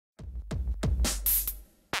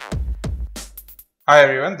Hi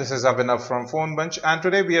everyone, this is Abhinav from Phone Bunch, and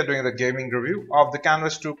today we are doing the gaming review of the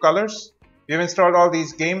Canvas 2 Colours. We have installed all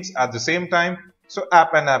these games at the same time, so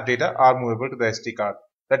app and app data are movable to the SD card.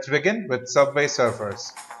 Let's begin with Subway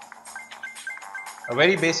Surfers. A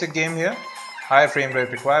very basic game here, higher frame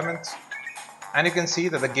rate requirements, and you can see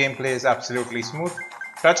that the gameplay is absolutely smooth,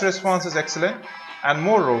 touch response is excellent, and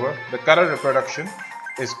moreover, the color reproduction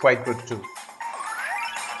is quite good too.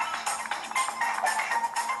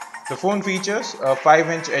 The phone features a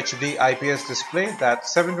 5-inch HD IPS display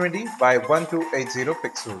that's 720 by 1280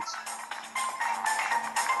 pixels.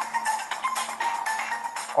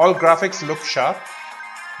 All graphics look sharp.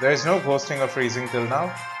 There is no ghosting or freezing till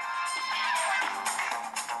now.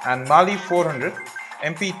 And Mali 400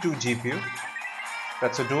 MP2 GPU,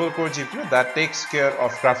 that's a dual core GPU that takes care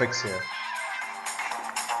of graphics here.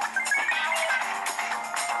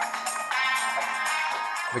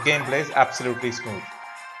 The gameplay is absolutely smooth.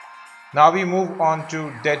 Now we move on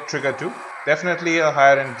to Dead Trigger 2, definitely a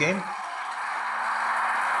higher end game.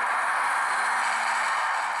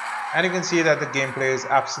 And you can see that the gameplay is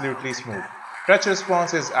absolutely smooth. Touch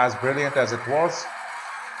response is as brilliant as it was,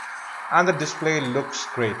 and the display looks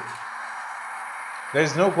great. There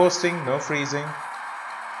is no ghosting, no freezing.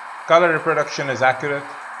 Color reproduction is accurate.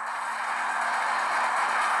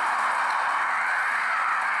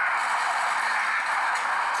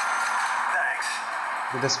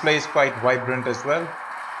 The display is quite vibrant as well.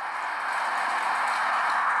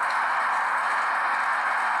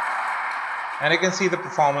 And you can see the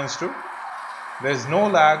performance too. There is no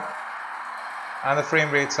lag and the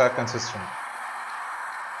frame rates are consistent.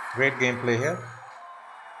 Great gameplay here.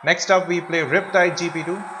 Next up we play Riptide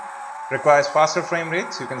GP2. Requires faster frame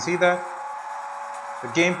rates, you can see that. The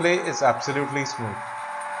gameplay is absolutely smooth.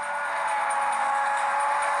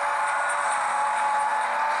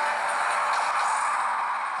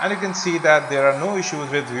 And you can see that there are no issues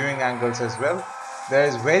with viewing angles as well. There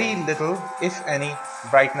is very little, if any,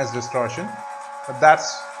 brightness distortion, but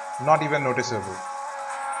that's not even noticeable.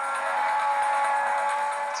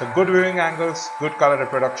 So good viewing angles, good color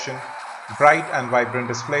reproduction, bright and vibrant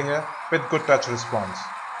display here with good touch response.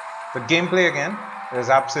 The gameplay again is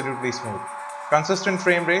absolutely smooth. Consistent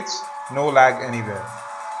frame rates, no lag anywhere.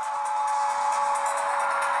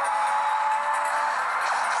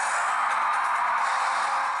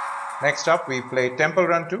 Next up we play Temple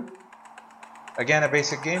Run 2, again a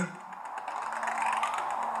basic game.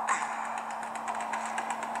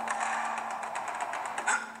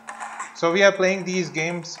 So we are playing these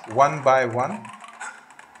games one by one.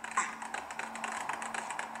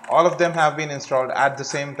 All of them have been installed at the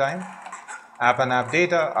same time. App and app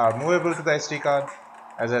data are movable to the SD card,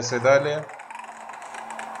 as I said earlier.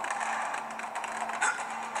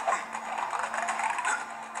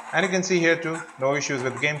 And you can see here too, no issues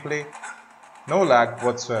with gameplay, no lag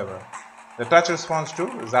whatsoever. The touch response too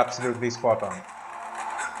is absolutely spot on.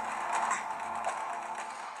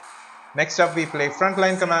 Next up we play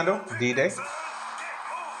Frontline Commando D-Day.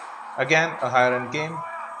 Again a higher end game.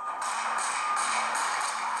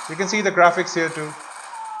 You can see the graphics here too.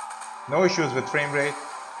 No issues with frame rate.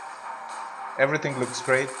 Everything looks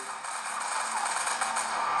great.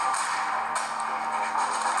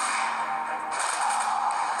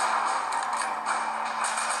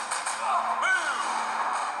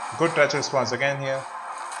 Good touch response again here.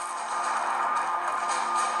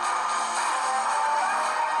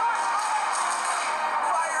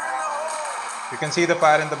 You can see the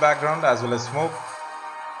fire in the background as well as smoke.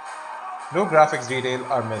 No graphics detail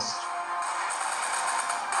are missed.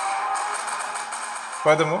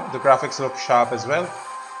 Furthermore, the graphics look sharp as well.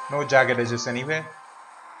 No jagged edges anywhere.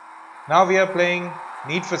 Now we are playing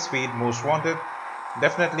Need for Speed Most Wanted.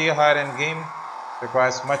 Definitely a higher end game.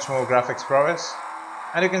 Requires much more graphics prowess.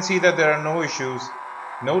 And you can see that there are no issues,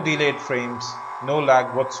 no delayed frames, no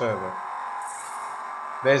lag whatsoever.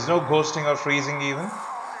 There is no ghosting or freezing even.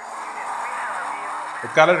 The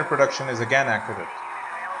color reproduction is again accurate.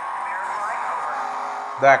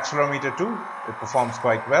 The accelerometer too, it performs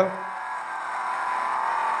quite well.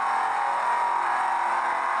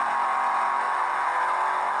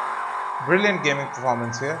 Brilliant gaming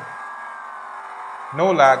performance here.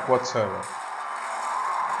 No lag whatsoever.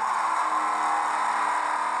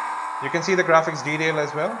 You can see the graphics detail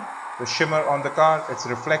as well. The shimmer on the car, its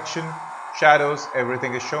reflection, shadows,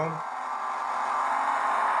 everything is shown.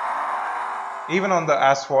 Even on the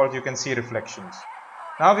asphalt you can see reflections.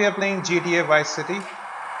 Now we are playing GTA Vice City.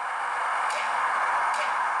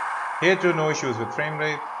 Here too no issues with frame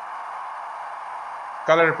rate.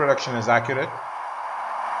 Color reproduction is accurate.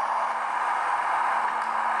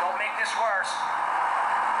 Don't make this worse.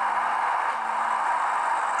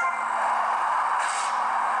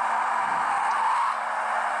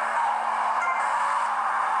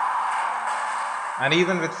 And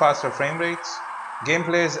even with faster frame rates,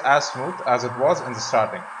 gameplay is as smooth as it was in the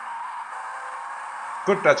starting.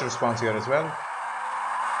 Good touch response here as well.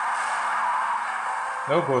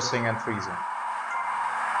 No ghosting and freezing.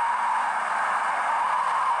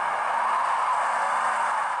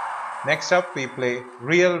 Next up we play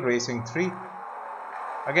Real Racing 3.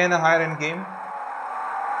 Again a higher end game.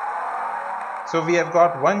 So we have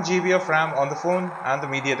got 1 GB of RAM on the phone and the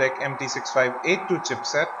MediaTek MT6582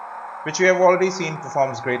 chipset, which we have already seen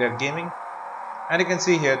performs great at gaming. And you can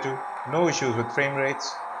see here too, no issues with frame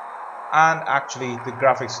rates, and actually the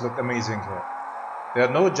graphics look amazing here. There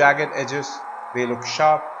are no jagged edges, they look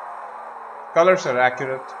sharp, colors are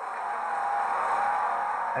accurate,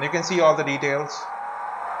 and you can see all the details,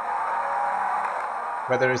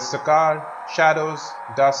 whether it's the car, shadows,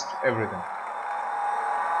 dust, everything.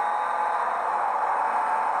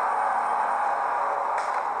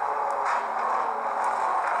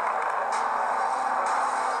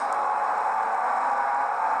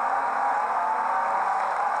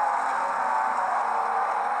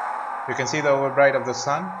 You can see the overbright of the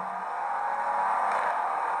sun.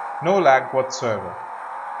 No lag whatsoever.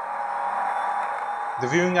 The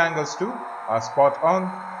viewing angles too are spot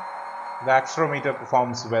on. The accelerometer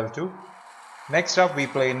performs well too. Next up we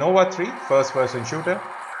play Nova 3 first person shooter.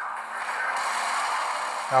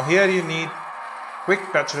 Now here you need quick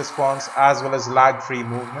touch response as well as lag free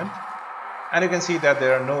movement, and you can see that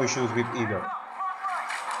there are no issues with either.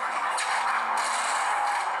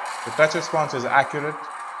 The touch response is accurate,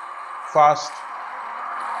 fast,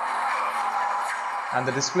 and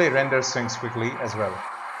the display renders things quickly as well.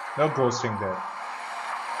 No ghosting there.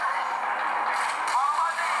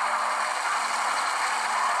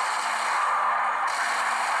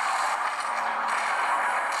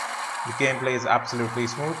 The gameplay is absolutely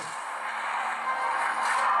smooth.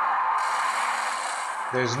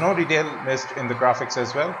 There is no detail missed in the graphics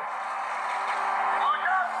as well.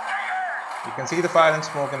 You can see the fire and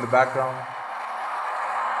smoke in the background.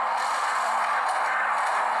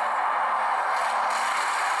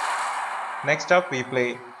 Next up we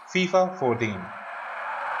play FIFA 14.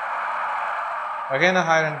 Again a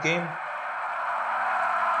higher end game.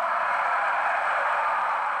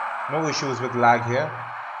 No issues with lag here.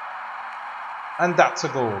 And that's a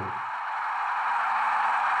goal.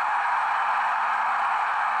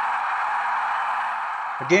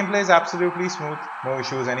 The gameplay is absolutely smooth, no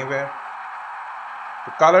issues anywhere.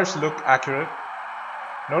 The colors look accurate,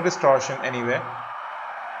 no distortion anywhere.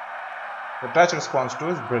 The touch response too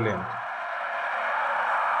is brilliant.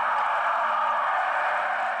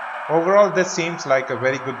 Overall, this seems like a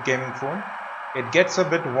very good gaming phone. It gets a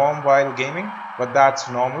bit warm while gaming, but that's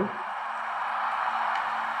normal.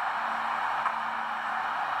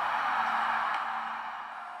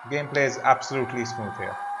 Gameplay is absolutely smooth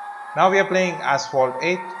here. Now we are playing Asphalt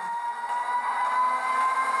 8.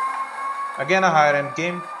 Again a higher end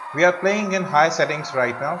game. We are playing in high settings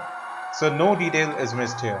right now, so no detail is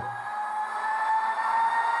missed here.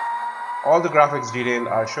 All the graphics detail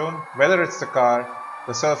are shown, whether it's the car,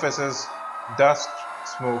 the surfaces, dust,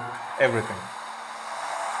 smoke, everything.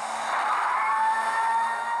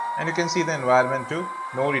 And you can see the environment too,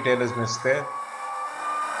 no detail is missed there.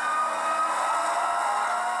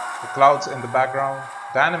 The clouds in the background,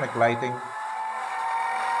 dynamic lighting.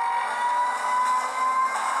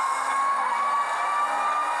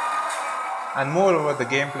 And moreover, the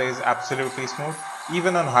gameplay is absolutely smooth,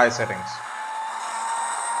 even on high settings.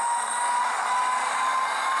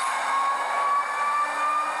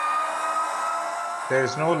 There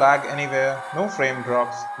is no lag anywhere, no frame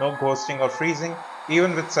drops, no ghosting or freezing,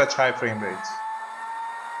 even with such high frame rates.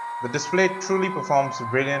 The display truly performs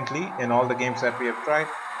brilliantly in all the games that we have tried.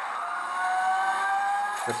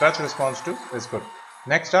 The touch response too is good.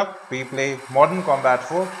 Next up, we play Modern Combat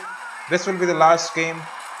 4. This will be the last game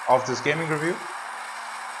of this gaming review.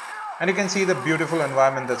 And you can see the beautiful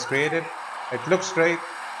environment that's created. It looks great,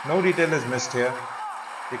 no detail is missed here.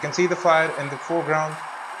 You can see the fire in the foreground,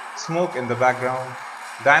 smoke in the background,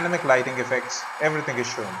 dynamic lighting effects, everything is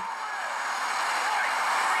shown.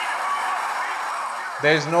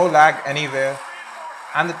 There is no lag anywhere,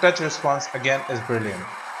 and the touch response again is brilliant.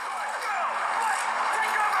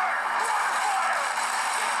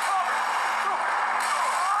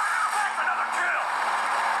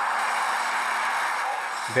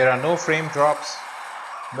 There are no frame drops,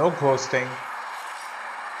 no ghosting,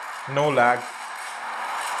 no lag.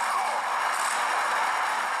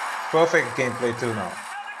 Perfect gameplay till now.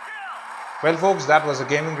 Well folks, that was a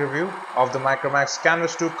gaming review of the Micromax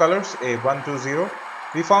Canvas 2 Colours A120.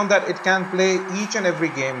 We found that it can play each and every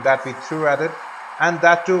game that we threw at it, and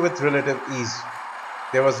that too with relative ease.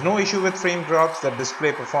 There was no issue with frame drops, the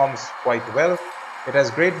display performs quite well. It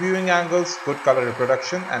has great viewing angles, good color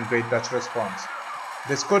reproduction and great touch response.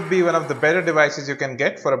 This could be one of the better devices you can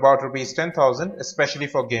get for about Rs 10,000, especially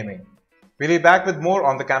for gaming. We'll be back with more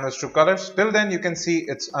on the Canvas True Colors. Till then, you can see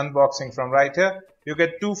its unboxing from right here. You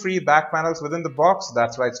get 2 free back panels within the box,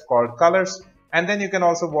 that's why it's called Colors. And then you can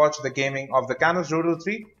also watch the gaming of the Canvas Doodle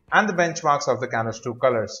 3 and the benchmarks of the Canvas True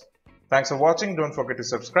Colors. Thanks for watching, don't forget to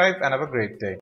subscribe and have a great day.